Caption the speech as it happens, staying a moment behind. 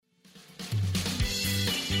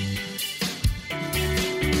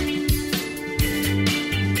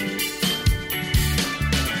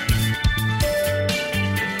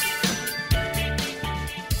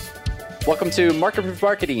Welcome to Market Proof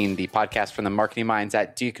Marketing, the podcast from the marketing minds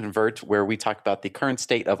at Do You Convert, where we talk about the current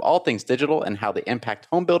state of all things digital and how they impact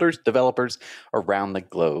home builders, developers around the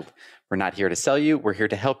globe. We're not here to sell you. We're here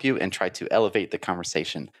to help you and try to elevate the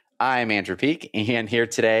conversation. I'm Andrew Peak, and here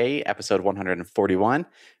today, episode 141,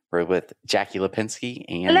 we're with Jackie Lipinski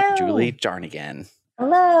and Hello. Julie Jarnigan.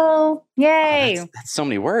 Hello. Yay. That's so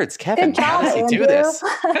many words. Kevin, Good job, how does he Andrew. do this?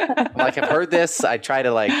 I've heard this. I try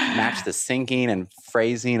to match the syncing and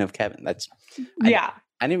phrasing of Kevin. I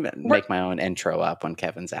didn't even make my own intro up when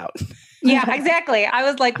Kevin's out. Yeah, exactly. I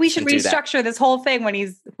was like, we should do that. restructure this whole thing when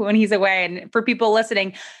he's away. And for people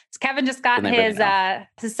listening, Kevin just got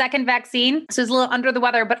his second vaccine. So he's a little under the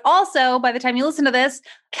weather, but also by the time you listen to this,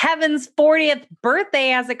 Kevin's 40th birthday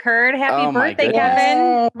has occurred. Happy birthday, Kevin.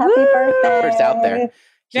 Yay, happy birthday. It's out there.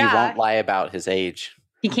 He Yeah. won't lie about his age.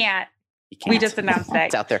 He can't. He can't. We just announced it.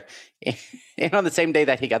 It's out there. And on the same day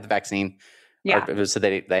that he got the vaccine, Yeah. it was the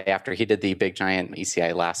day after he did the big giant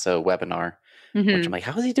ECI Lasso webinar, which Mhm. I'm like,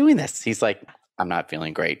 how is he doing this? He's like, I'm not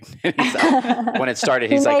feeling great. When it started,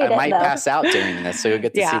 he's He like, made I it, might though. pass out doing this. So you'll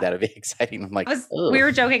get to see Yeah. that. It'll be exciting. I'm like, We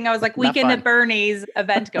were joking. I was like, Not Weekend fun. at Bernie's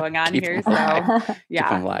event going on Keep here. him So alive. Keep yeah.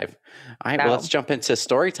 him live. All right, well, So- let's jump into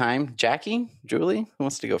story time. Jackie, Julie, who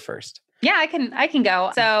wants to go first? Yeah, I can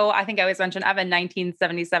go. So I think I always mentioned I have a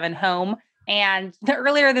 1977 home. And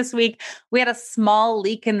earlier this week, we had a small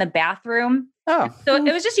leak in the bathroom. Oh, So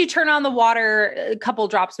it was just you turn on the water, a couple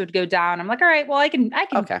drops would go down. I'm like, all right, well, I can,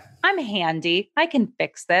 okay. I'm handy. I can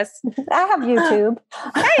fix this. I have YouTube.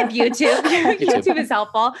 I have YouTube. YouTube is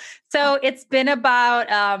helpful. So it's been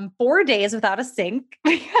about 4 days without a sink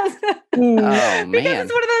because, Oh, because man.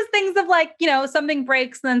 it's one of those things of something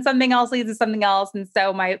breaks and then something else leads to something else. And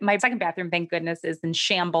so my second bathroom, thank goodness, is in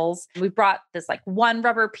shambles. We brought this one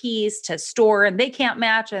rubber piece to store and they can't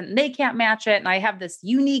match it and they can't match it. And I have this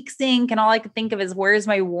unique sink and all I could think of is where's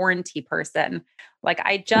my warranty person?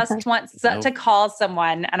 I just want to call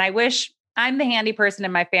someone and I wish I'm the handy person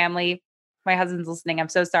in my family. My husband's listening. I'm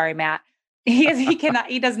so sorry, Matt. He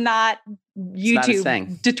does not not his YouTube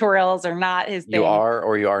thing. tutorials are not his thing. You are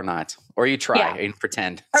or you are not. Or you try Yeah. and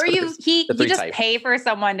pretend. Or So you there's he the three just types. pay for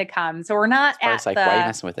someone to come. So we're not Or at it's like, why are you the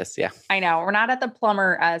messing with this? Yeah. I know we're not at the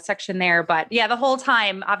plumber section there, but yeah, the whole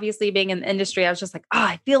time, obviously being in the industry, I was just like,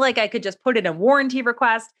 I feel like I could just put in a warranty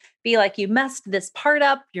request, be like, you messed this part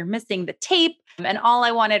up, you're missing the tape. And all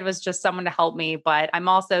I wanted was just someone to help me. But I'm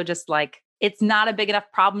also just like, it's not a big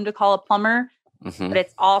enough problem to call a plumber, Mhm. but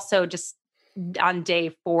it's also just on day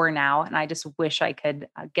 4 now. And I just wish I could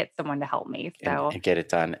get someone to help me. So And get it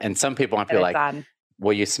done. And some people might get be it like, done.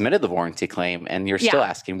 well, you submitted the warranty claim and you're still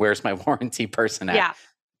asking, where's my warranty person at? Yeah.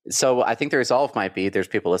 So I think the resolve might be there's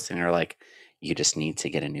people listening who are like, you just need to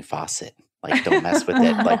get a new faucet. Don't mess with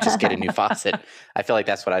it. Just get a new faucet. I feel like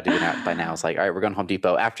that's what I do by now. It's like, all right, we're going to Home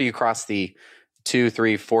Depot. After you cross the 2,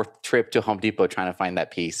 3, 4th trip to Home Depot trying to find that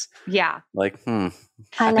piece. Yeah.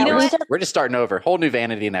 I know. We're just starting over. Whole new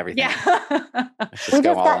vanity and everything. Yeah. Let's We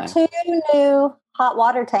go just all got in. 2 new hot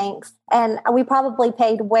water tanks and we probably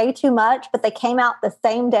paid way too much, but they came out the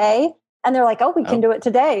same day and they're like, oh, we can do it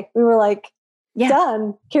today. We were like,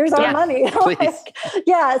 done. Here's our money. Please.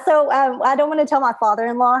 So I don't want to tell my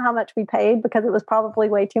father-in-law how much we paid because it was probably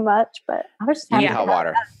way too much, but I was just You need happy hot about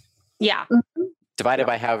water. Yeah. Mhm. Divided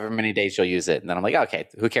by however many days you'll use it. And then I'm like, okay,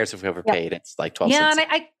 who cares if we overpaid? It's like 12 Yeah. cents.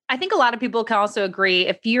 And I think a lot of people can also agree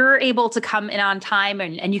if you're able to come in on time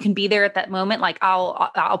and you can be there at that moment,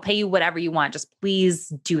 I'll pay you whatever you want. Just please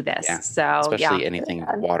do this. Yeah. So Especially anything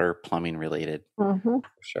water, plumbing related. Mhm.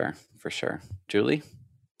 For sure. Julie?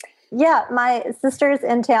 Yeah, my sister's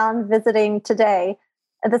in town visiting today.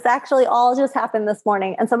 This actually all just happened this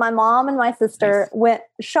morning. And so my mom and my sister went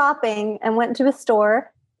shopping and went to a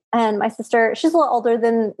store. And my sister, she's a little older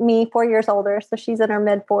than me, 4 years older. So she's in her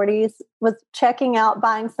mid 40s, was checking out,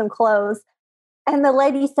 buying some clothes. And the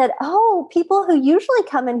lady said, oh, people who usually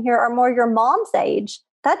come in here are more your mom's age.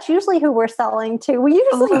 That's usually who we're selling to. We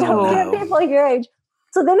usually don't get people your age.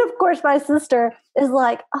 So then, of course, my sister is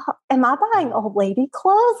like, oh, am I buying old lady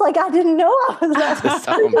clothes? I didn't know I was That's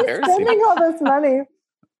so embarrassing. spending all this money.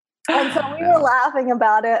 And so we were laughing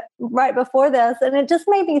about it right before this. And it just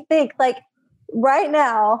made me think, right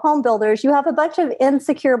now, home builders, you have a bunch of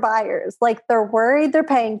insecure buyers. They're worried they're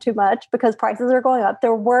paying too much because prices are going up.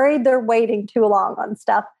 They're worried they're waiting too long on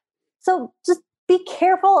stuff. So just be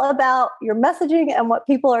careful about your messaging and what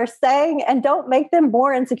people are saying and don't make them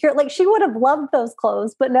more insecure. She would have loved those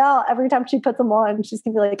clothes, but now every time she puts them on, she's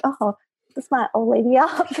going to be like, oh, this is my old lady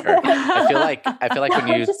outfit. Sure. I feel like when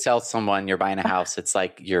you tell someone you're buying a house, it's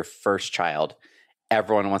like your first child.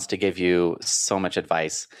 everyone wants to give you so much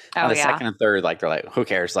advice. On the second and third, like they're like, who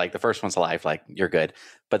cares? Like the first one's alive, like you're good.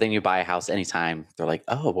 But then you buy a house anytime, they're like,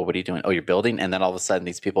 oh, well, what are you doing? Oh, you're building. And then all of a sudden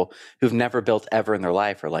these people who've never built ever in their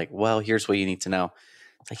life are like, well, here's what you need to know.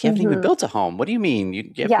 It's like, you haven't even built a home. What do you mean?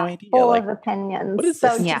 You have no idea. Full like, of opinions. What is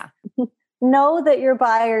this? Know that your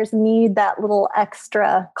buyers need that little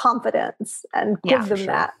extra confidence and give them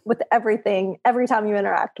that with everything, every time you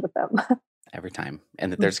interact with them. Every time.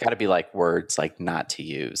 And there's got to be like words like not to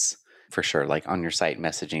use for sure. Like on your site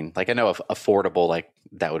messaging, like I know if affordable, like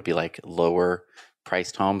that would be like lower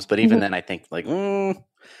priced homes. But even then I think like, do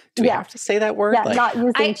we have to say that word? Yeah, like, not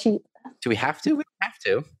using cheap. Do we have to? We have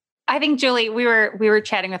to. I think, Julie, we were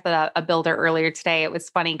chatting with a builder earlier today. It was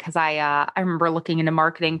funny because I remember looking into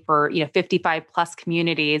marketing for 55 plus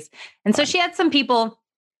communities, and so she had some people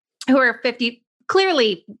who are 50,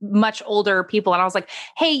 clearly much older people, and I was like,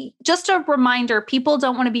 "Hey, just a reminder: people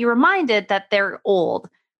don't want to be reminded that they're old."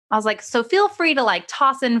 I was like, "So feel free to like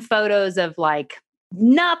toss in photos of like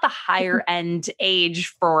not the higher end age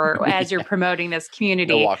for as you're promoting this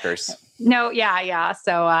community." No walkers. No, yeah.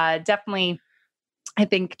 So definitely. I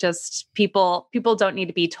think just people don't need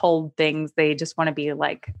to be told things. They just want to be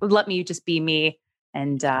like, let me just be me.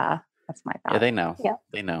 And that's my thought. Yeah, they know. Yeah.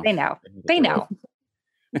 They know. They know.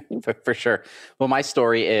 For sure. Well, my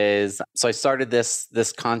story is, so I started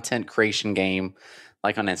this content creation game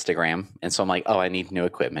like on Instagram. And so I'm like, oh, I need new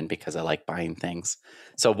equipment because I like buying things.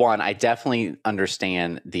 So one, I definitely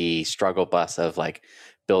understand the struggle bus of like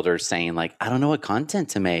builders saying like, I don't know what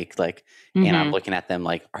content to make. Like, and I'm looking at them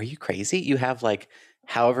like, are you crazy? You have like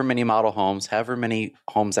however many model homes, however many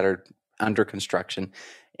homes that are under construction.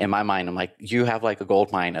 In my mind, I'm like, you have like a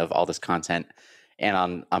gold mine of all this content. And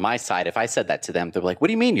on my side, if I said that to them, they're like, what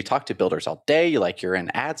do you mean? You talk to builders all day. You're in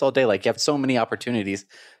ads all day. Like you have so many opportunities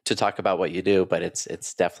to talk about what you do, but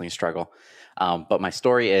it's definitely a struggle. But my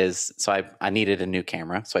story is, so I needed a new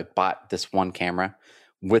camera. So I bought this one camera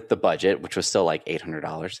with the budget, which was still like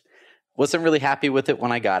 $800. Wasn't really happy with it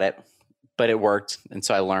when I got it, but it worked. And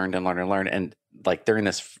so I learned. And like during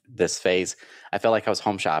this phase, I felt like I was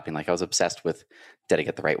home shopping. Like I was obsessed with, did I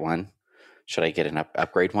get the right one? Should I get an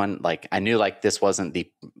upgrade one? Like I knew like this wasn't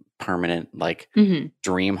the permanent like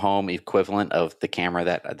dream home equivalent of the camera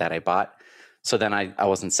that I bought. So then I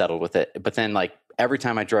wasn't settled with it. But then like every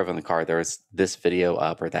time I drove in the car, there was this video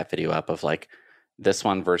up or that video up of like this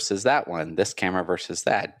one versus that one, this camera versus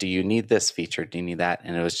that. Do you need this feature? Do you need that?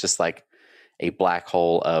 And it was just like a black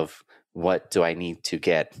hole of what do I need to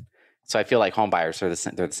get? So I feel like home buyers are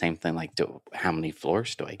they're the same thing. Like, how many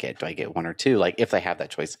floors do I get? Do I get one or two? Like if they have that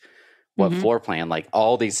choice, what floor plan? Like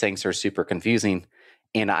all these things are super confusing.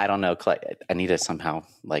 And I don't know, I need to somehow,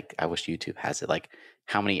 like, I wish YouTube has it, like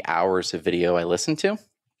how many hours of video I listened to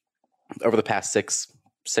over the past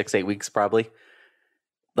 8 weeks, probably.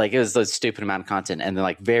 Like it was a stupid amount of content. And then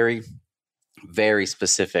like very, very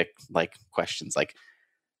specific, like questions, like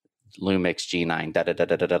Lumix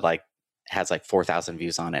G9, like has like 4,000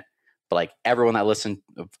 views on it. But like everyone that listened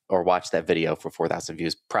or watched that video for 4,000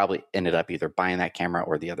 views probably ended up either buying that camera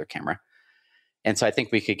or the other camera. And so I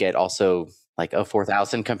think we could get also like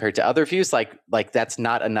 4,000 compared to other views. Like that's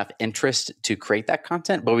not enough interest to create that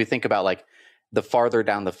content. But we think about like the farther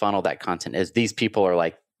down the funnel that content is, these people are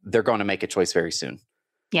like, they're going to make a choice very soon.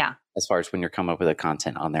 Yeah. As far as when you're coming up with the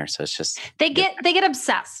content on there. So it's just, they get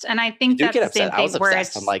obsessed. And I think that's the same thing. I was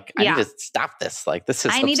obsessed. I'm like, I need to stop this. Like this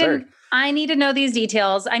is absurd. I need to know these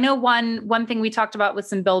details. I know one thing we talked about with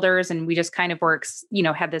some builders, and we just kind of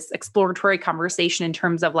had this exploratory conversation in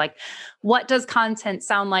terms of like, what does content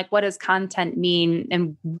sound like? What does content mean?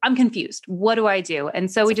 And I'm confused. What do I do?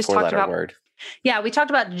 And so we just talked about, we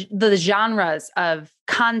talked about the genres of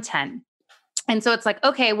content. And so it's like,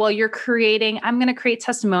 okay, well, I'm going to create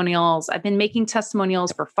testimonials. I've been making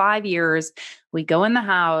testimonials for 5 years. We go in the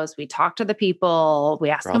house, we talk to the people, we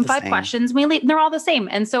ask them 5 questions, we leave, they're all the same.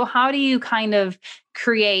 And so how do you kind of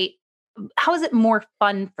how is it more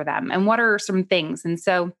fun for them? And what are some things? And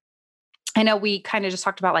so I know we kind of just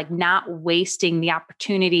talked about like not wasting the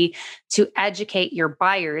opportunity to educate your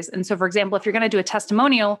buyers. And so, for example, if you're going to do a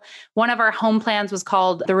testimonial, one of our home plans was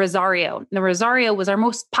called the Rosario. The Rosario was our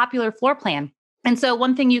most popular floor plan. And so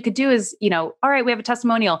one thing you could do is, all right, we have a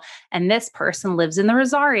testimonial and this person lives in the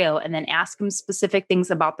Rosario, and then ask them specific things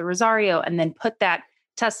about the Rosario, and then put that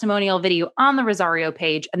testimonial video on the Rosario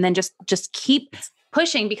page, and then just keep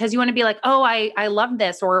pushing, because you want to be like, oh, I love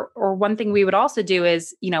this. Or one thing we would also do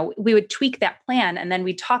is, we would tweak that plan, and then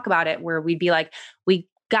we'd talk about it where we'd be like, we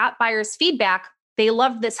got buyers' feedback. They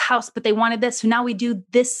loved this house, but they wanted this. So now we do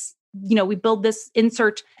this, we build this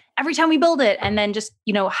insert every time we build it, and then just,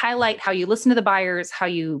 highlight how you listen to the buyers, how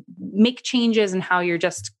you make changes, and how you're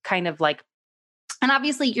just kind of like, and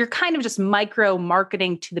obviously you're kind of just micro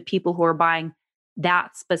marketing to the people who are buying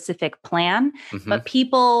that specific plan. But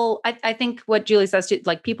people, I think what Julie says too,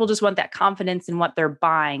 like people just want that confidence in what they're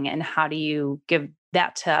buying, and how do you give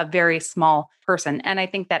that to a very small person? And I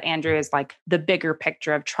think that Andrew is like the bigger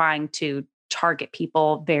picture of trying to target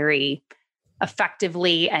people very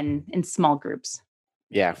effectively and in small groups.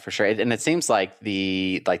 Yeah, for sure. And it seems like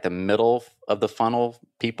the middle of the funnel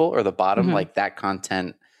people, or the bottom, like that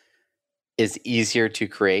content is easier to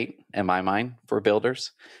create in my mind for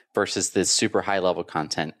builders versus this super high level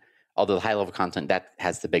content. Although the high level content that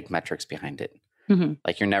has the big metrics behind it.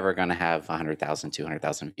 Like you're never going to have 100,000,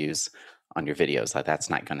 200,000 views on your videos. Like that's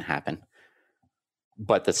not going to happen.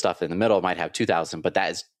 But the stuff in the middle might have 2,000, but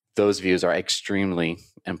those views are extremely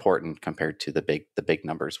important compared to the big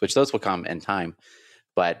numbers, which those will come in time.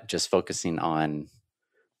 But just focusing on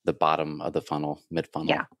the bottom of the funnel, mid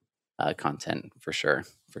funnel content for sure.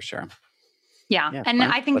 Yeah. And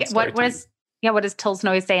I think what does Tilson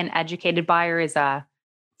always say? An educated buyer is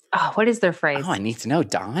what is their phrase? Oh, I need to know.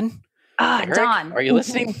 Don? Eric, Don. Are you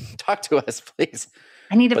listening? Talk to us, please.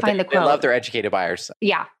 I need to find the quote. They love their educated buyers.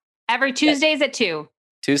 Yeah. Every Tuesdays at 2.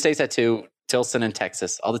 Tuesdays at 2, Tilson in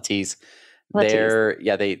Texas, all the T's. They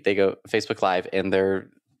go Facebook Live, and they're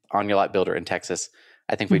on Your Lot Builder in Texas.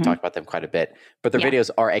 I think we talked about them quite a bit, but their videos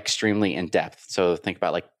are extremely in depth. So think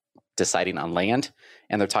about like deciding on land,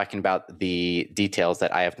 and they're talking about the details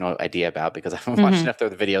that I have no idea about because I haven't watched enough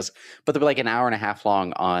of the videos, but they'll be like an hour and a half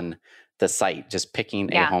long on the site, just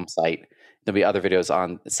picking a home site. There'll be other videos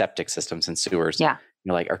on septic systems and sewers. Yeah.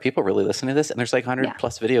 You're like, are people really listening to this? And there's like 100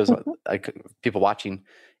 plus videos, like people watching,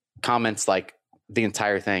 comments, like the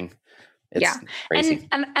entire thing. It's crazy.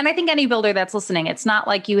 And I think any builder that's listening, it's not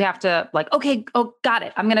like you have to like, okay, got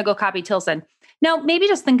it, I'm going to go copy Tilson. No, maybe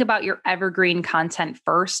just think about your evergreen content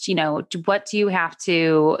first. What do you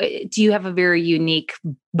have a very unique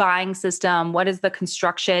buying system? What does the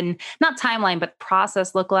construction, not timeline, but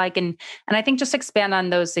process look like? And I think just expand on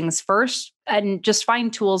those things first, and just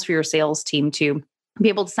find tools for your sales team to be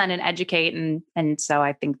able to send and educate. And so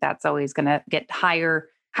I think that's always going to get higher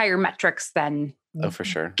metrics than for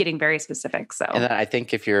sure getting very specific. So, and then I think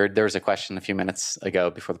there was a question a few minutes ago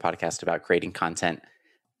before the podcast about creating content.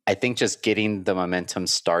 I think just getting the momentum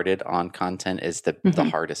started on content is the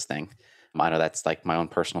hardest thing. I know that's like my own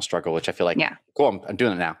personal struggle, which I feel like, cool, I'm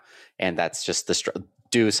doing it now. And that's just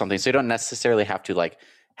do something. So you don't necessarily have to like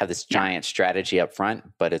have this giant strategy up front,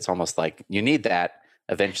 but it's almost like you need that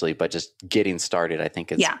eventually, but just getting started, I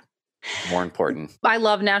think is more important. I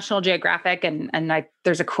love National Geographic, and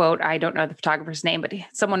there's a quote, I don't know the photographer's name, but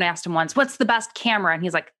someone asked him once, what's the best camera? And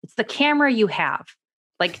he's like, it's the camera you have.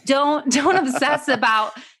 Like, don't obsess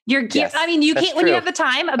about your gear. Yes, I mean, you can't, true. when you have the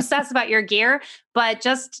time, obsess about your gear, but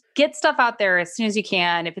just get stuff out there as soon as you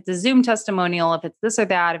can. If it's a Zoom testimonial, if it's this or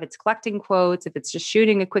that, if it's collecting quotes, if it's just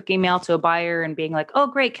shooting a quick email to a buyer and being like, oh,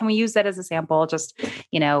 great, can we use that as a sample? Just,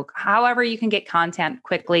 however you can get content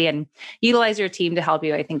quickly and utilize your team to help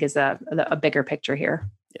you, I think is a bigger picture here.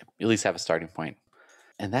 Yeah, you at least have a starting point.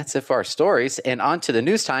 And that's it for our stories. And on to the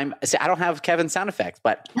news time. See, I don't have Kevin's sound effects,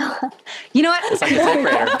 but you know what? It's like a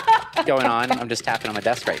typewriter going on. I'm just tapping on my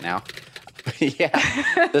desk right now. Yeah,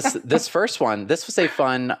 this first one, this was a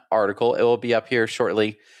fun article. It will be up here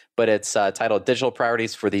shortly, but it's titled "Digital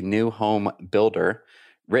Priorities for the New Home Builder,"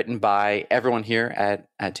 written by everyone here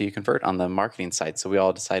at Do You Convert on the marketing side. So we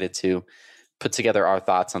all decided to put together our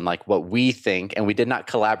thoughts on like what we think, and we did not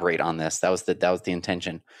collaborate on this. That was the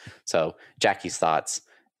intention. So Jackie's thoughts,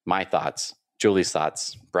 my thoughts, Julie's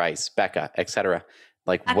thoughts, Bryce, Becca, etc.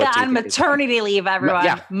 Like what on maternity leave,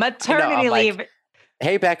 everyone. Maternity leave.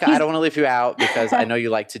 Hey Becca, I don't want to leave you out because I know you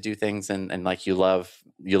like to do things and like you love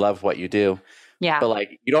what you do. Yeah. But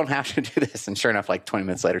like you don't have to do this. And sure enough, like 20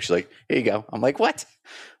 minutes later, she's like, here you go. I'm like, what?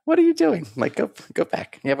 What are you doing? I'm like, go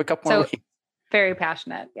back. You have a couple more weeks. Very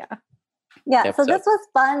passionate. Yeah. Yeah. So this was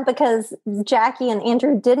fun because Jackie and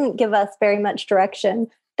Andrew didn't give us very much direction.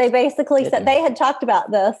 They basically said they had talked about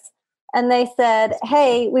this and they said,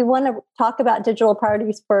 hey, we want to talk about digital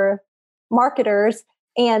priorities for marketers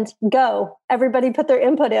and go. Everybody put their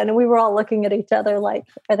input in and we were all looking at each other like,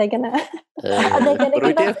 are they going to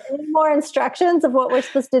give us any more instructions of what we're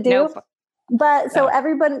supposed to do? Nope. But so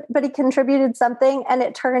everybody contributed something and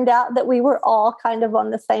it turned out that we were all kind of on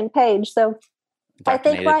the same page. So I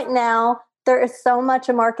think right now there is so much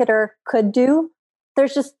a marketer could do.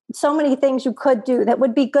 There's just so many things you could do that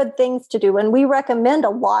would be good things to do. And we recommend a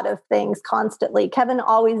lot of things constantly. Kevin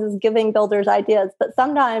always is giving builders ideas, but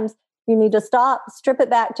sometimes, You need to stop, strip it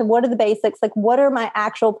back to what are the basics? Like, what are my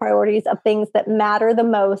actual priorities of things that matter the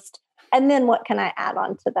most? And then what can I add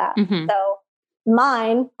on to that? Mm-hmm. So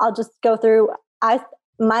mine, I'll just go through.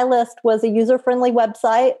 My list was a user-friendly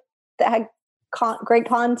website that had great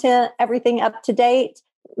content, everything up to date.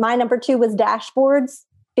 My number 2 was dashboards,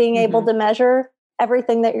 being able to measure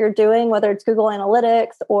everything that you're doing, whether it's Google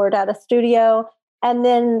Analytics or Data Studio, and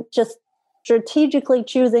then just strategically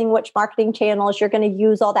choosing which marketing channels you're going to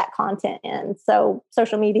use all that content in. So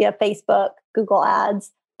social media, Facebook, Google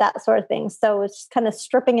Ads, that sort of thing. So it's just kind of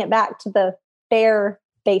stripping it back to the bare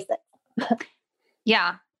basics.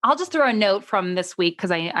 Yeah. I'll just throw a note from this week because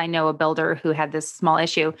I know a builder who had this small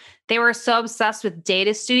issue. They were so obsessed with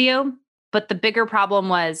Data Studio, but the bigger problem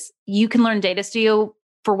was you can learn Data Studio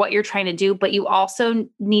for what you're trying to do, but you also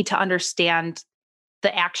need to understand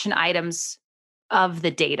the action items of the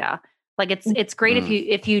data. Like it's great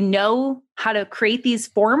if you know how to create these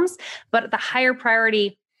forms, but the higher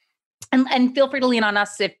priority, and feel free to lean on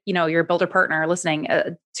us if your builder partner listening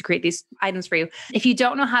to create these items for you. If you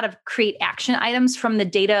don't know how to create action items from the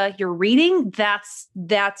data you're reading, that's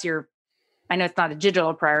your, I know it's not a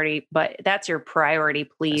digital priority, but that's your priority.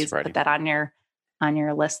 Please put that on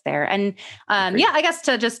your list there. And I guess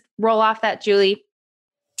to just roll off that, Julie,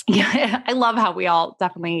 yeah, I love how we all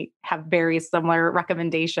definitely have very similar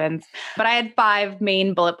recommendations, but I had 5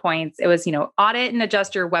 main bullet points. It was, audit and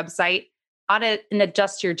adjust your website, audit and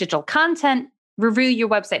adjust your digital content, review your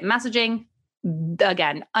website messaging,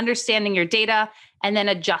 again, understanding your data, and then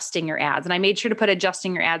adjusting your ads. And I made sure to put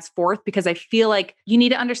adjusting your ads fourth because I feel like you need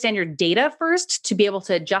to understand your data first to be able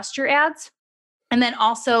to adjust your ads. And then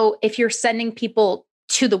also, if you're sending people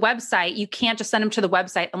to the website, you can't just send them to the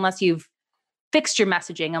website unless you've fixed your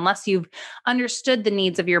messaging, unless you've understood the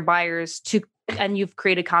needs of your buyers and you've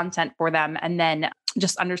created content for them, and then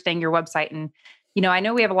just understanding your website. And, I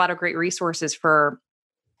know we have a lot of great resources for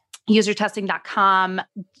usertesting.com,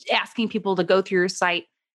 asking people to go through your site.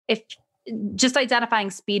 If just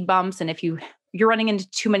identifying speed bumps, and if you're running into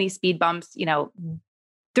too many speed bumps,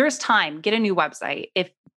 there's time, get a new website.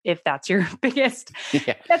 If that's your biggest,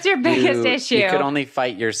 that's your biggest issue. You could only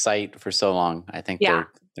fight your site for so long. I think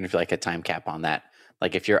there's like a time cap on that.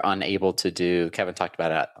 Like if you're unable to do, Kevin talked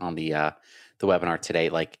about it on the webinar today.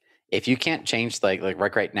 Like if you can't change like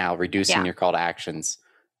right now, reducing your call to actions,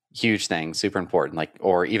 huge thing, super important. Like,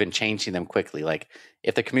 or even changing them quickly. Like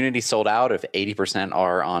if the community sold out, if 80%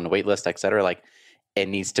 are on wait list, et cetera, like it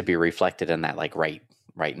needs to be reflected in that, like right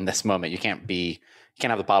in this moment. You can't have the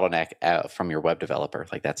bottleneck from your web developer.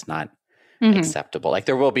 Like that's not acceptable. Like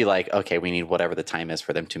there will be like, okay, we need whatever the time is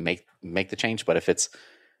for them to make the change. But if it's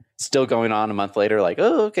still going on a month later, like,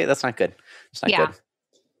 oh, okay, that's not good. It's not good.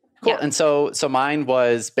 Cool. Yeah. And so mine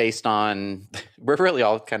was based on, we're really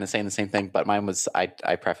all kind of saying the same thing, but mine was, I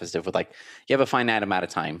prefaced it with like, you have a finite amount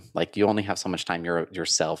of time. Like you only have so much time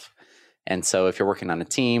yourself. And so if you're working on a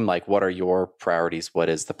team, like what are your priorities? What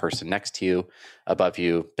is the person next to you, above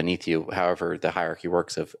you, beneath you, however the hierarchy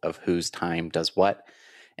works of whose time does what.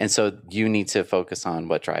 And so you need to focus on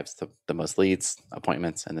what drives the most leads,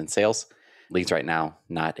 appointments, and then sales. Leads right now,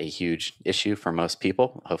 not a huge issue for most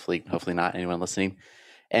people. Hopefully not anyone listening.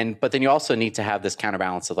 But then you also need to have this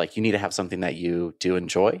counterbalance of like, you need to have something that you do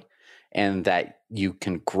enjoy and that you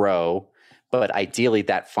can grow. But ideally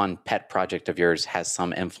that fun pet project of yours has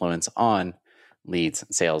some influence on leads,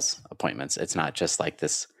 sales, appointments. It's not just like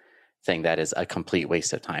this thing that is a complete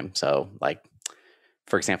waste of time. So like,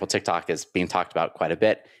 for example, TikTok is being talked about quite a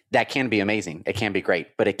bit. That can be amazing. It can be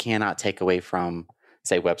great, but it cannot take away from,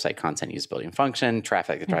 say, website content, usability and function,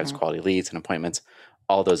 traffic that drives quality leads and appointments,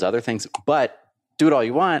 all those other things. But do it all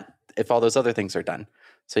you want if all those other things are done.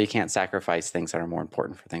 So you can't sacrifice things that are more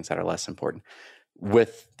important for things that are less important.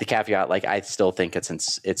 With the caveat, like I still think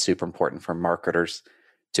it's super important for marketers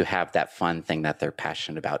to have that fun thing that they're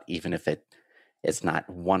passionate about, even if it's not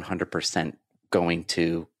 100% going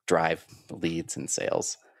to drive leads and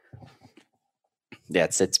sales. Yeah,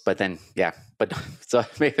 but so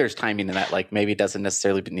maybe there's timing in that. Like maybe it doesn't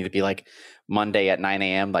necessarily need to be like Monday at 9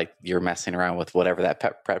 a.m. Like you're messing around with whatever that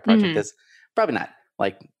pet project is. Probably not.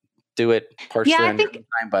 Like do it partially on your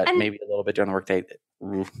time, but maybe a little bit during the workday.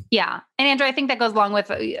 Yeah. And Andrew, I think that goes along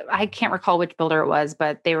with, I can't recall which builder it was,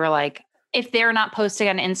 but they were like, if they're not posting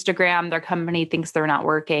on Instagram, their company thinks they're not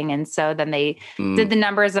working. And so then they did the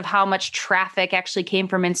numbers of how much traffic actually came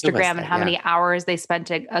from Instagram and how many hours they spent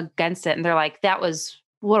against it. And they're like,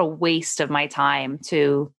 what a waste of my time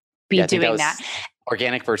to be doing that.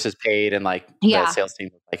 Organic versus paid, and like the sales team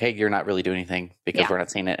like, hey, you're not really doing anything because we're not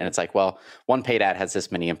seeing it. And it's like, well, one paid ad has this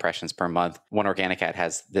many impressions per month. One organic ad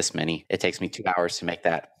has this many. It takes me 2 hours to make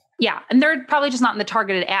that. Yeah. And they're probably just not in the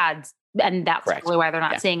targeted ads And that's Correct. probably why they're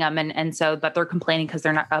not Yeah. seeing them. And so, but they're complaining because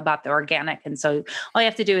they're not about the organic. And so all you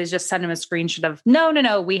have to do is just send them a screenshot of,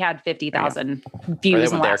 no, we had 50,000 Or they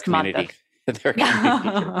views in want their last month. community. Their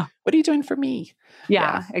community. What are you doing for me?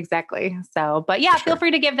 Yeah, exactly. So, but yeah, feel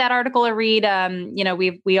free to give that article a read.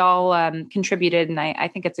 We all contributed, and I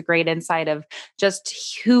think it's a great insight of just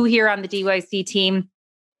who here on the DYC team,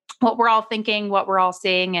 what we're all thinking, what we're all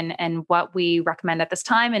seeing, and what we recommend at this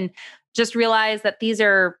time. And just realize that these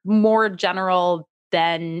are more general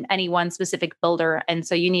than any one specific builder. And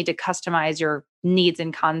so you need to customize your needs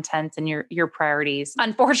and content and your priorities.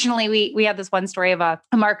 Unfortunately, we had this one story of a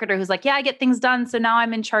marketer who's like, yeah, I get things done. So now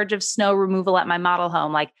I'm in charge of snow removal at my model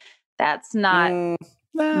home. Like, that's not,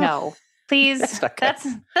 no, please. That's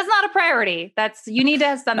not a priority. You need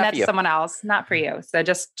to send that to someone else, not for you. So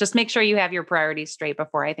just make sure you have your priorities straight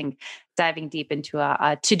before, I think, diving deep into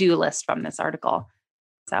a to-do list from this article.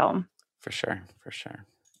 So For sure.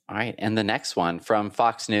 All right. And the next one from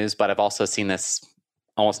Fox News, but I've also seen this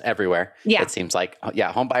almost everywhere. Yeah. It seems like,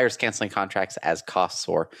 home buyers canceling contracts as costs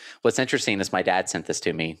soar. What's interesting is my dad sent this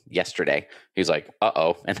to me yesterday. He was like,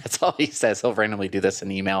 uh-oh. And that's all he says. He'll randomly do this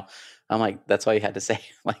in email. I'm like, that's all you had to say.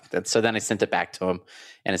 Like that. So then I sent it back to him.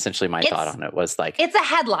 And essentially my thought on it was like, it's a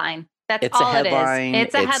headline. That's all it is.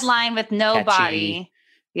 It's a headline with no body.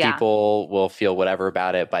 Yeah. People will feel whatever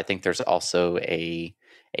about it. But I think there's also a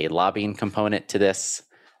lobbying component to this.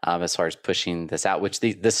 As far as pushing this out, which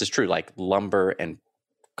this is true, like lumber and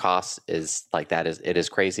costs is like that is, it is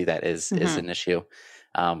crazy. That is an issue.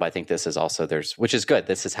 But I think this is also which is good.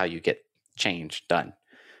 This is how you get change done.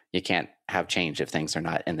 You can't have change if things are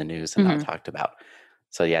not in the news and not talked about.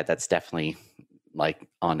 So yeah, that's definitely like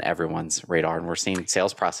on everyone's radar. And we're seeing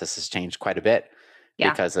sales processes change quite a bit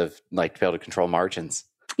because of like to be able to control margins.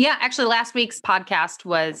 Yeah. Actually last week's podcast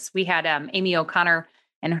we had Amy O'Connor,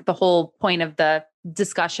 and the whole point of the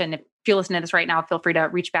discussion, if you're listening to this right now, feel free to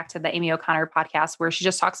reach back to the Amy O'Connor podcast where she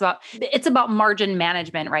just talks about, it's about margin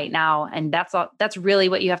management right now. And that's really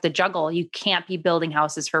what you have to juggle. You can't be building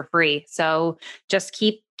houses for free. So just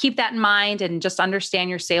keep that in mind and just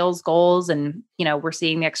understand your sales goals. And, we're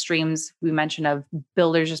seeing the extremes we mentioned of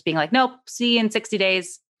builders just being like, nope, see you in 60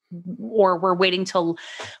 days, or we're waiting till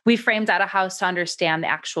we framed out a house to understand the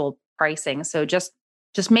actual pricing. So just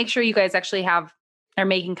make sure you guys actually are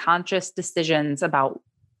making conscious decisions about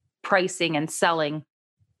pricing and selling,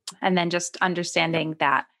 and then just understanding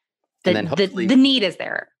that the need is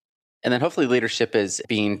there. And then hopefully leadership is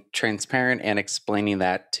being transparent and explaining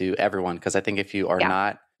that to everyone. Because I think if you are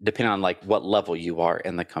not, depending on like what level you are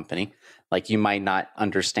in the company, like you might not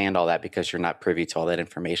understand all that because you're not privy to all that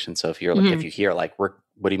information. So if you're if you hear like, what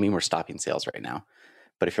do you mean we're stopping sales right now?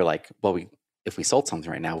 But if you're like, well, if we sold something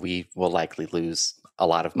right now, we will likely lose a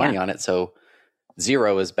lot of money on it. So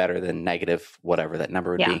 0 is better than negative, whatever that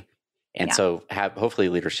number would be. And so hopefully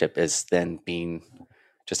leadership is then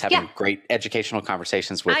having great educational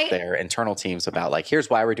conversations with their internal teams about like, here's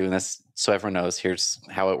why we're doing this. So everyone knows here's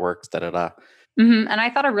how it works, And I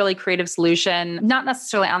thought a really creative solution, not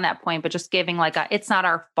necessarily on that point, but just giving like it's not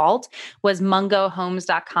our fault, was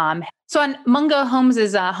mungohomes.com. So on Mungo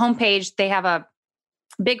Homes' homepage, they have a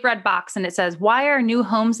big red box and it says, why are new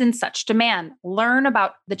homes in such demand? Learn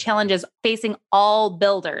about the challenges facing all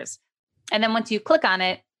builders. And then once you click on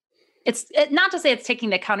it, it's not to say it's taking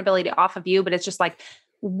the accountability off of you, but it's just like,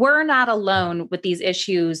 we're not alone with these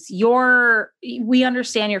issues. We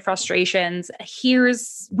understand your frustrations.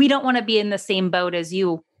 We don't want to be in the same boat as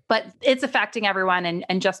you, but it's affecting everyone,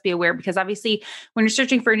 and just be aware, because obviously when you're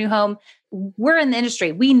searching for a new home, we're in the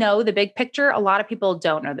industry. We know the big picture. A lot of people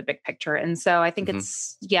don't know the big picture. And so I think and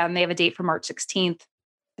they have a date for March 16th.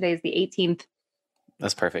 Today is the 18th.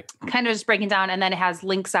 That's perfect. Kind of just breaking down. And then it has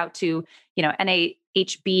links out to,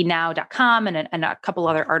 NAHBnow.com and a couple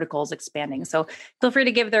other articles expanding. So feel free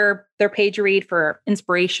to give their page a read for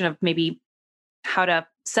inspiration of maybe how to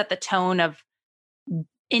set the tone of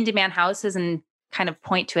in-demand houses and kind of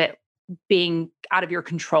point to it being out of your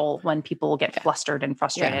control when people get flustered and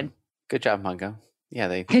frustrated. Yeah. Good job, Mungo.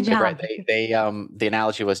 Yeah, good job. Right. The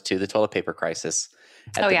analogy was to the toilet paper crisis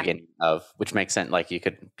at the beginning which makes sense. Like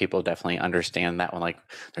people definitely understand that one. Like,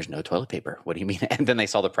 there's no toilet paper. What do you mean? And then they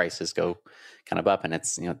saw the prices go kind of up, and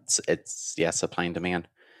it's supply and demand.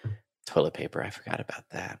 Toilet paper. I forgot about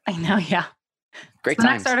that. I know. Yeah. Great so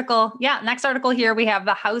times. Next article here, we have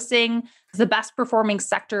the housing is the best performing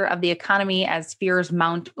sector of the economy as fears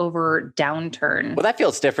mount over downturn. Well, that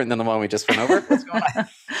feels different than the one we just went over. What's going on?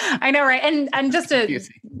 I know, right? And just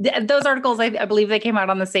those articles, I believe they came out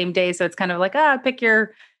on the same day. So it's kind of like, pick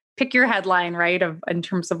your pick your headline, right? In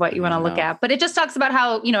terms of what you want to look at. But it just talks about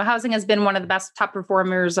how, housing has been one of the best top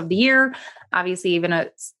performers of the year. Obviously, even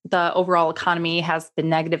the overall economy has been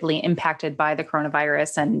negatively impacted by the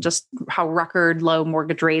coronavirus and just how record low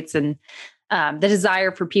mortgage rates and the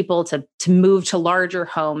desire for people to move to larger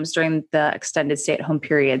homes during the extended stay-at-home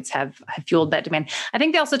periods have fueled that demand. I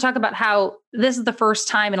think they also talk about how this is the first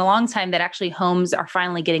time in a long time that actually homes are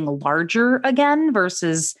finally getting larger again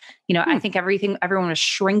versus, I think everyone was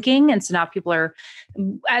shrinking. And so now people are,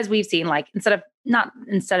 as we've seen, like instead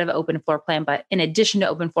of open floor plan, but in addition to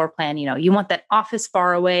open floor plan, you want that office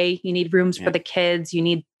far away. You need rooms for the kids. You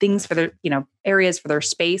need things for their, areas for their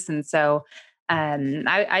space. And so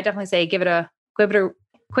I definitely say give it a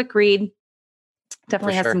quick read.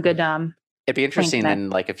 Definitely has some good. It'd be interesting in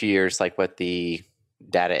like a few years, like what the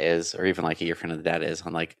data is, or even like a year from now, the data is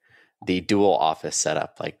on like the dual office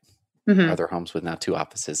setup, like other homes with now 2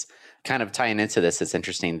 offices. Kind of tying into this, it's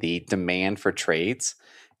interesting the demand for trades,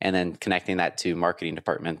 and then connecting that to marketing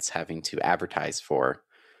departments having to advertise for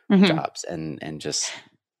jobs and just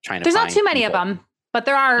trying to. There's not too many of them. But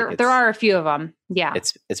there are a few of them. Yeah.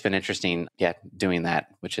 It's been interesting. Yeah. Doing that,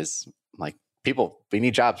 which is like we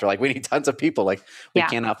need jobs. We're like, we need tons of people. Like we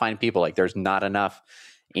cannot find people. Like there's not enough.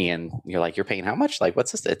 And you're like, you're paying how much? Like,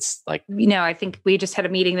 what's this? It's like, I think we just had a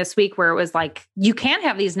meeting this week where it was like, you can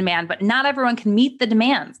have these demand, but not everyone can meet the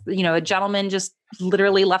demands. A gentleman just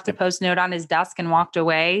literally left a post note on his desk and walked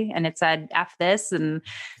away, and it said, F this. And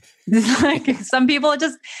like some people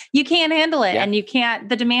you can't handle it, and you can't,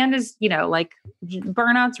 the demand is, like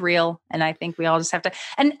burnout's real. And I think we all just have to,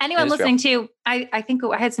 and anyone listening to, I think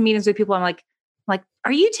I had some meetings with people. I'm like,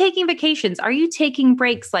 are you taking vacations? Are you taking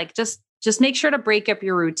breaks? Like just make sure to break up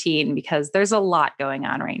your routine, because there's a lot going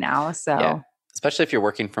on right now. So especially if you're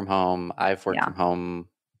working from home. I've worked from home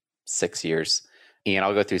 6 years, and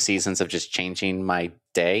I'll go through seasons of just changing my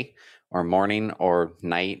day or morning or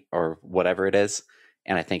night or whatever it is.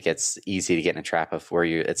 And I think it's easy to get in a trap of where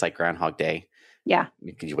it's like Groundhog Day. Yeah.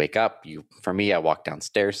 You wake up, for me, I walk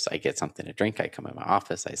downstairs, I get something to drink, I come in my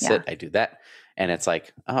office, I sit, I do that. And it's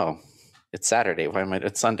like, oh, it's Saturday. Why am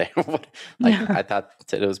it's Sunday? I thought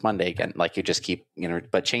it was Monday again. Like you just keep,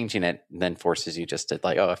 but changing it then forces you just to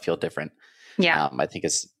like, oh, I feel different. Yeah. I think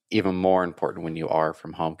it's even more important when you are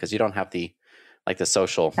from home, because you don't have the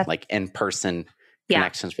social, like in-person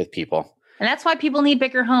connections with people. And that's why people need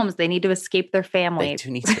bigger homes. They need to escape their families. They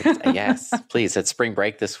do need to. Yes, please. It's spring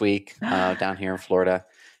break this week down here in Florida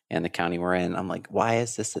and the county we're in. I'm like, why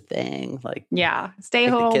is this a thing? Like, stay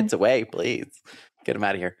home. The kids away, please. Get them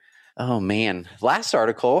out of here. Oh, man. Last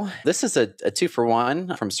article. This is a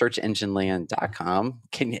 2-for-1 from searchengineland.com.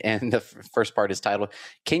 And the first part is titled,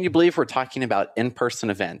 "Can you believe we're talking about in-person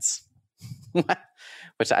events?"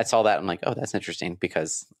 Which I saw that. I'm like, oh, that's interesting,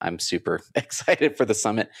 because I'm super excited for the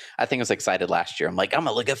summit. I think I was excited last year. I'm like, I'm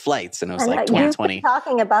going to look at flights. And it was like 2020. You've been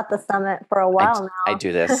talking about the summit for a while now. I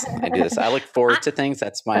do this. I look forward to things.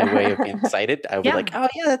 That's my way of being excited. I'll be like, oh,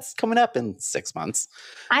 yeah, that's coming up in 6 months.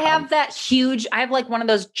 I have I have like one of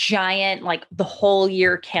those giant, like the whole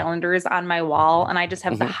year calendars on my wall. And I just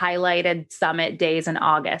have the highlighted summit days in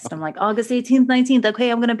August. I'm like, August 18th, 19th.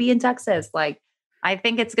 Okay, I'm going to be in Texas. Like, I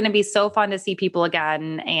think it's going to be so fun to see people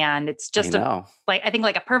again. And it's just I think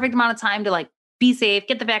like a perfect amount of time to like be safe,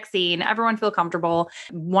 get the vaccine, everyone feel comfortable.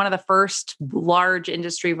 One of the first large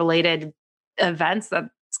industry related events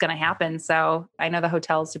that's going to happen. So I know the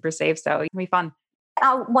hotel is super safe, so it can be fun.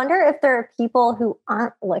 I wonder if there are people who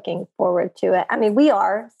aren't looking forward to it. I mean, we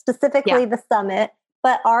are, specifically the summit,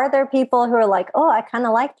 but are there people who are like, oh, I kind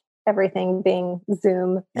of liked everything being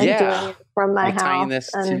Zoom and doing it from my house? Tying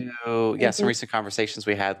this to some recent conversations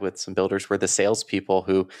we had with some builders were the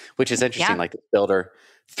salespeople which is interesting, like the builder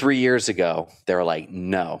 3 years ago, they were like,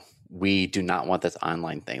 no, we do not want this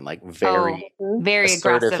online thing. Like very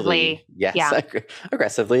aggressively. Yes.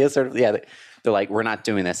 Aggressively. Assertively. They're like, we're not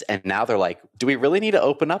doing this. And now they're like, do we really need to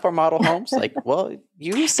open up our model homes? Like, well,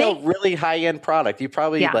 you sell really high end product. You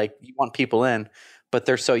probably you want people in. But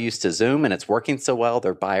they're so used to Zoom and it's working so well.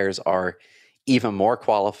 Their buyers are even more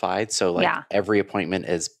qualified. So every appointment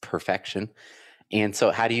is perfection. And so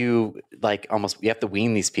how do you you have to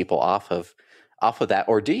wean these people off of that,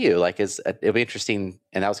 or do you it'll be interesting.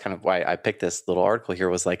 And that was kind of why I picked this little article here,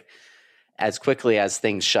 was like, as quickly as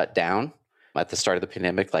things shut down at the start of the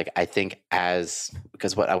pandemic, I think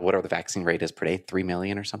because what are the vaccine rate is per day, 3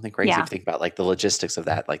 million or something crazy. If you think about the logistics of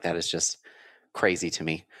that, that is just crazy to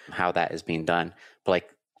me how that is being done. But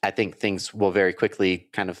I think things will very quickly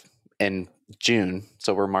kind of in June.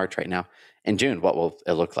 So we're March right now. In June, what will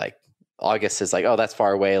it look like? August is oh, that's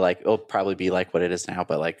far away. It'll probably be like what it is now.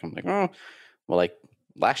 But I'm like, oh, well,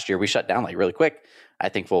 last year we shut down like really quick. I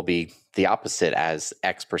think we'll be the opposite, as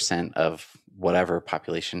X% of whatever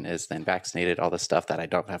population is then vaccinated, all this stuff that I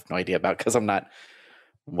don't have no idea about because I'm not,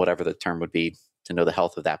 whatever the term would be to know the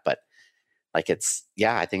health of that. But like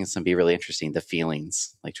I think it's going to be really interesting. The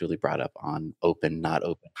feelings, like Julie brought up, on open, not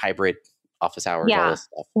open, hybrid, office hours, all this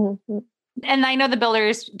stuff. Mm-hmm. And I know the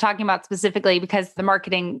builders talking about specifically because the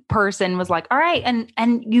marketing person was like, all right,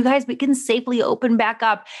 and you guys, we can safely open back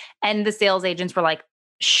up. And the sales agents were like,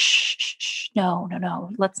 shh, no.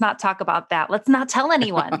 Let's not talk about that. Let's not tell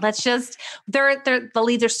anyone. Let's just, the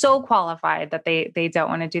leads are so qualified that they don't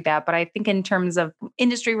want to do that. But I think in terms of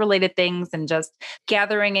industry related things and just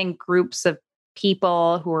gathering in groups of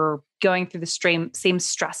people who are going through the same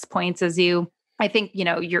stress points as you, I think,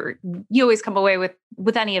 you always come away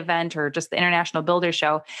with any event or just the International Builder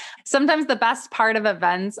Show. Sometimes the best part of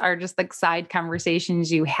events are just like side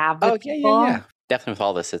conversations you have with people. Yeah. Definitely with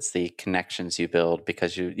all this, it's the connections you build,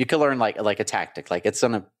 because you can learn like a tactic. Like it's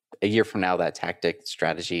on a year from now, that tactic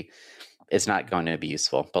strategy is not going to be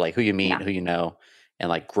useful. But like who you meet, who you know, and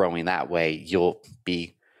like growing that way, you'll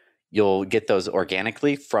get those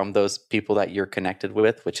organically from those people that you're connected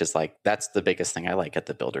with, which is like, that's the biggest thing I like at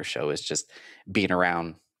the Builder Show, is just being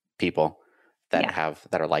around people that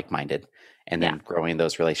are like-minded, and then growing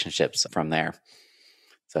those relationships from there.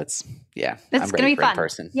 So it's going to be fun.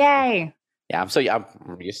 Person. Yay. Yeah.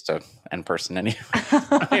 I'm used to in person anyway.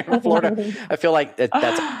 In Florida, I feel like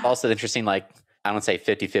that's also interesting. Like, I don't say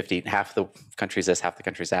 50-50, half the country's this, half the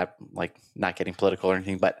country's that, like not getting political or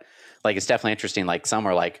anything, but like, it's definitely interesting. Like some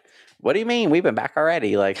are like, what do you mean? We've been back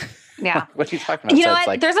already. Like, what are you talking about? You know what?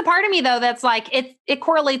 Like, there's a part of me though, that's like, it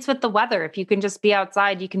correlates with the weather. If you can just be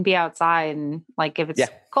outside, you can be outside. And like, if it's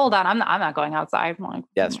cold out, I'm not going outside. I'm like,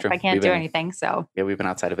 that's true. I can't do anything. So we've been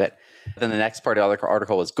outside a bit. Then the next part of the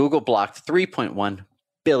article was Google blocked 3.1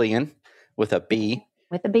 billion with a B.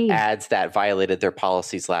 With a B. Ads that violated their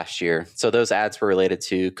policies last year. So those ads were related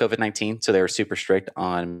to COVID-19. So they were super strict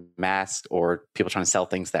on masks or people trying to sell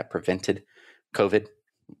things that prevented COVID.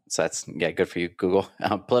 So that's, good for you, Google.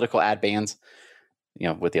 Political ad bans,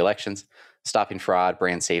 with the elections, stopping fraud,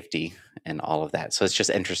 brand safety, and all of that. So it's just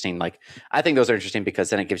interesting. Like, I think those are interesting because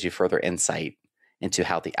then it gives you further insight into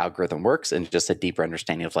how the algorithm works and just a deeper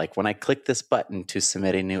understanding of like, when I click this button to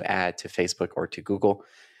submit a new ad to Facebook or to Google,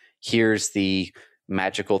 here's the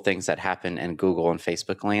magical things that happen in Google and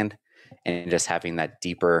Facebook land, and just having that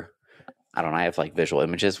deeper, I have like visual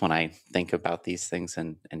images when I think about these things,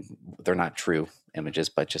 and they're not true images,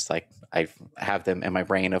 but just like I have them in my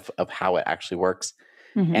brain of how it actually works.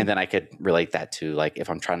 Mm-hmm. And then I could relate that to like, if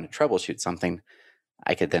I'm trying to troubleshoot something,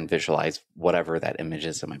 I could then visualize whatever that image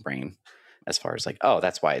is in my brain as far as like, oh,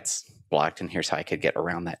 that's why it's blocked, and here's how I could get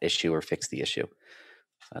around that issue or fix the issue.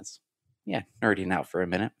 So that's, nerding out for a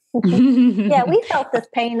minute. Yeah, we felt this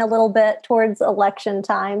pain a little bit towards election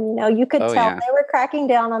time. You could tell they were cracking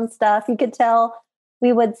down on stuff. You could tell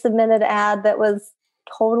we would submit an ad that was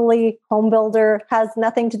totally home builder, has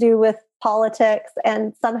nothing to do with politics,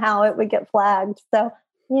 and somehow it would get flagged. So,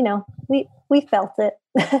 we felt it.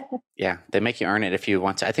 Yeah, they make you earn it if you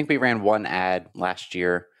want to. I think we ran one ad last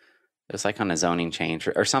year. It was like on a zoning change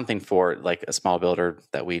or something for like a small builder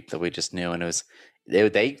that we just knew, and it was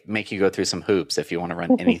they make you go through some hoops if you want to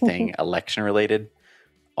run anything election related.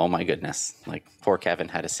 Oh my goodness. Like poor Kevin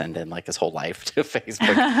had to send in like his whole life to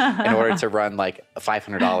Facebook in order to run like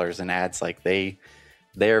 $500 in ads. Like they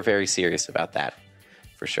are very serious about that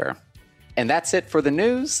for sure. And that's it for the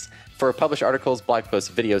news. For published articles, blog posts,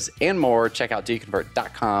 videos, and more, check out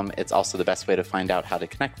doyouconvert.com. It's also the best way to find out how to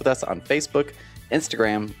connect with us on Facebook,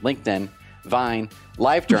 Instagram, LinkedIn, Vine,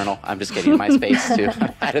 LiveJournal. I'm just kidding. MySpace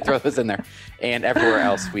too. I had to throw those in there. And everywhere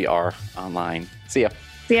else we are online. See ya.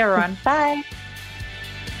 See ya, everyone. Bye.